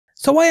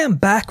So I am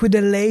back with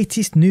the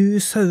latest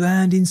news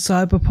surrounding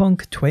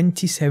Cyberpunk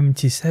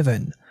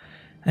 2077,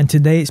 and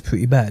today it's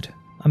pretty bad.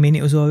 I mean,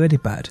 it was already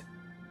bad,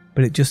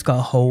 but it just got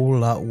a whole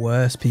lot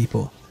worse,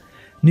 people.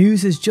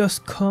 News has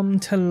just come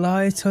to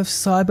light of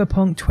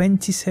Cyberpunk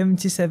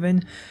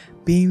 2077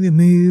 being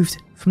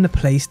removed from the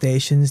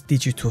PlayStation's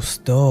digital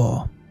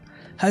store.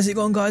 How's it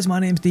going, guys?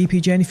 My name's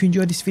DPJ, and if you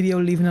enjoyed this video,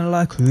 leaving a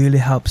like really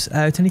helps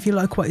out, and if you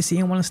like what you see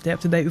and want to stay up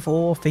to date with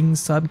all things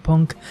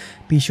Cyberpunk,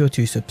 be sure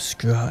to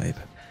subscribe.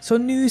 So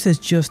news has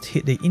just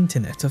hit the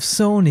internet of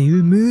Sony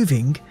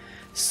removing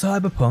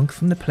Cyberpunk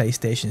from the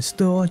PlayStation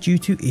Store due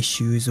to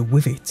issues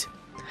with it.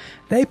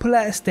 They put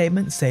out a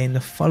statement saying the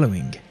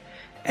following: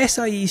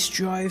 SIE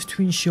strives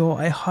to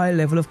ensure a high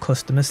level of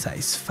customer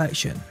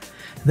satisfaction.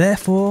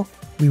 Therefore,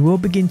 we will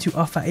begin to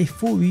offer a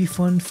full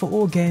refund for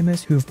all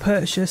gamers who have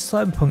purchased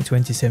Cyberpunk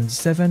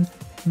 2077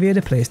 via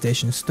the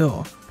PlayStation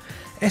Store.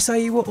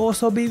 SIE will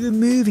also be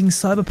removing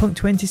Cyberpunk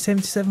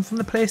 2077 from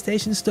the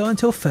PlayStation Store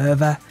until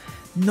further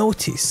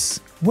notice.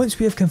 Once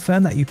we have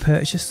confirmed that you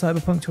purchased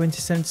Cyberpunk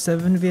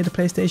 2077 via the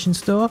PlayStation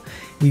Store,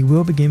 we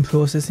will begin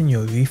processing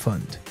your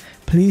refund.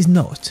 Please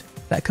note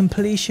that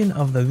completion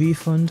of the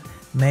refund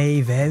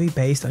may vary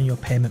based on your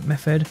payment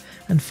method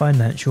and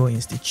financial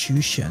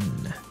institution.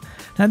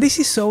 Now, this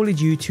is solely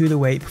due to the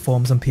way it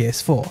performs on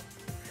PS4.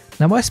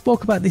 Now, I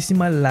spoke about this in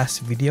my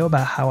last video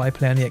about how I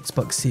play on the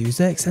Xbox Series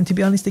X, and to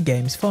be honest, the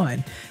game's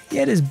fine.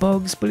 Yeah, there's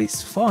bugs, but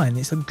it's fine,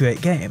 it's a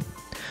great game.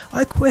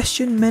 I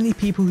question many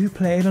people who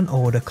played on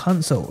older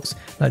consoles,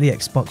 like the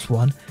Xbox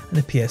One and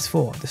the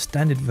PS4, the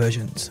standard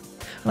versions.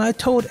 And I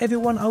told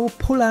everyone I will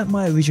pull out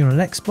my original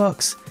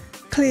Xbox,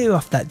 clear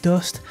off that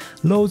dust,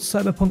 load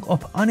Cyberpunk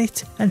up on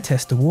it and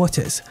test the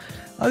waters.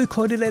 I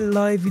recorded a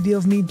live video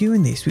of me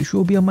doing this, which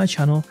will be on my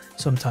channel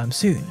sometime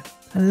soon.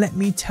 And let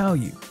me tell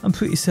you, I'm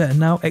pretty certain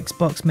now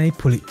Xbox may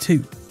pull it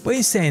too. But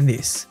in saying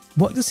this,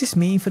 what does this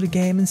mean for the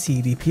game and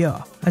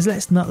CDPR? As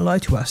let's not lie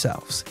to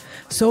ourselves,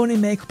 Sony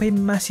make up a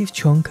massive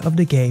chunk of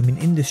the gaming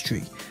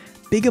industry,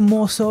 bigger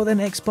more so than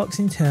Xbox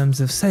in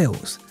terms of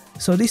sales.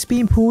 So this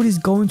being pulled is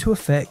going to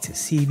affect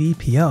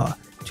CDPR.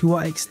 To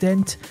what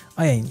extent,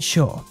 I ain't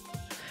sure.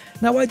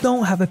 Now, I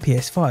don't have a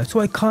PS5,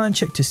 so I can't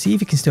check to see if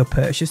you can still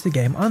purchase the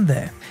game on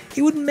there.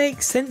 It would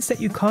make sense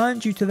that you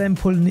can't due to them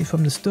pulling it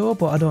from the store,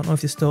 but I don't know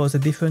if the stores are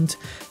different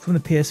from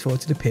the PS4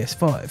 to the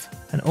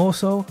PS5. And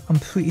also, I'm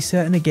pretty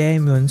certain the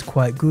game runs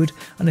quite good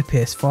on the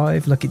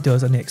PS5 like it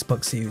does on the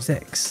Xbox Series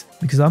X,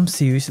 because I'm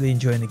seriously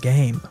enjoying the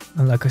game,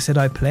 and like I said,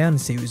 I play on the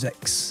Series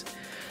X.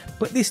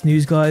 But this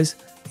news, guys,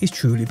 is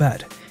truly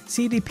bad.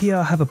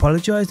 CDPR have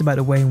apologised about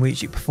the way in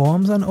which it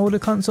performs on older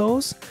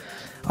consoles.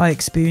 I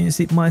experienced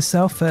it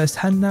myself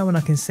firsthand now, and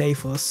I can say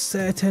for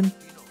certain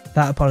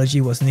that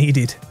apology was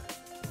needed.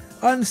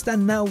 I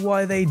understand now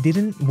why they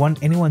didn't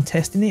want anyone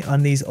testing it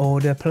on these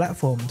older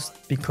platforms,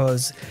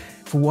 because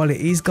for what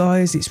it is,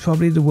 guys, it's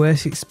probably the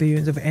worst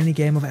experience of any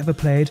game I've ever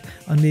played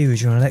on the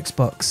original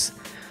Xbox.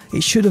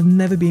 It should have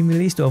never been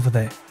released over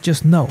there,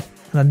 just no,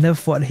 and I never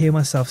thought I'd hear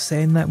myself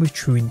saying that with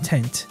true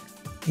intent.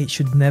 It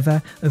should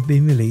never have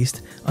been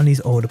released on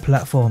these older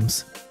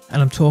platforms.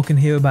 And I'm talking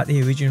here about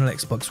the original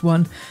Xbox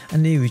One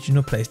and the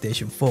original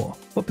PlayStation 4.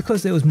 But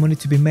because there was money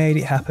to be made,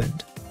 it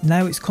happened.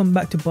 Now it's come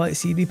back to bite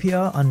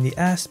CDPR on the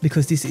ass,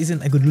 because this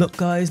isn't a good look,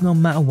 guys, no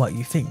matter what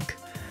you think.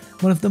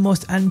 One of the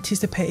most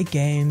anticipated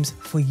games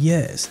for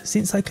years,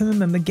 since I can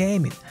remember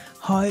gaming,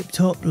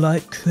 hyped up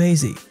like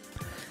crazy.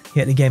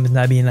 Yet the game has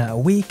now been out a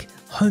week,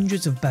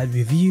 hundreds of bad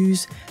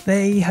reviews,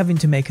 they having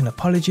to make an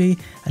apology,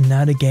 and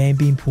now the game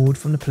being pulled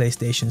from the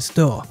PlayStation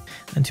Store.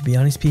 And to be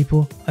honest,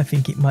 people, I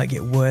think it might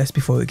get worse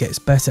before it gets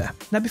better.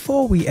 Now,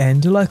 before we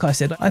end, like I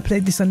said, I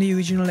played this on the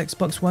original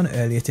Xbox One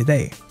earlier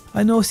today.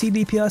 I know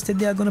CDPR said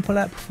they are going to pull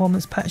out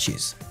performance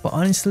patches, but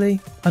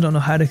honestly, I don't know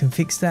how they can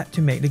fix that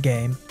to make the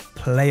game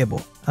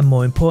playable, and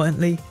more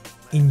importantly,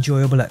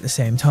 enjoyable at the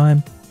same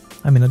time.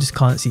 I mean, I just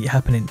can't see it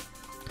happening.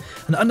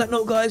 And on that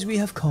note, guys, we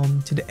have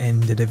come to the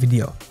end of the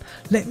video.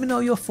 Let me know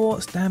your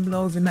thoughts down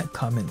below in that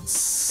comments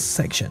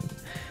section.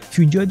 If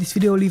you enjoyed this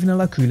video, leaving a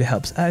like really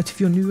helps out. If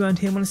you're new around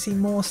here and want to see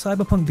more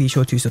Cyberpunk, be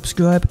sure to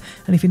subscribe.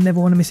 And if you never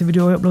want to miss a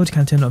video I upload, you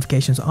can turn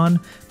notifications on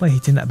by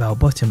hitting that bell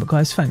button. But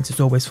guys, thanks as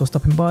always for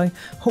stopping by.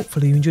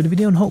 Hopefully you enjoyed the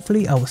video, and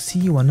hopefully I will see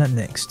you on that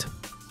next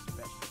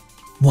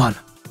one.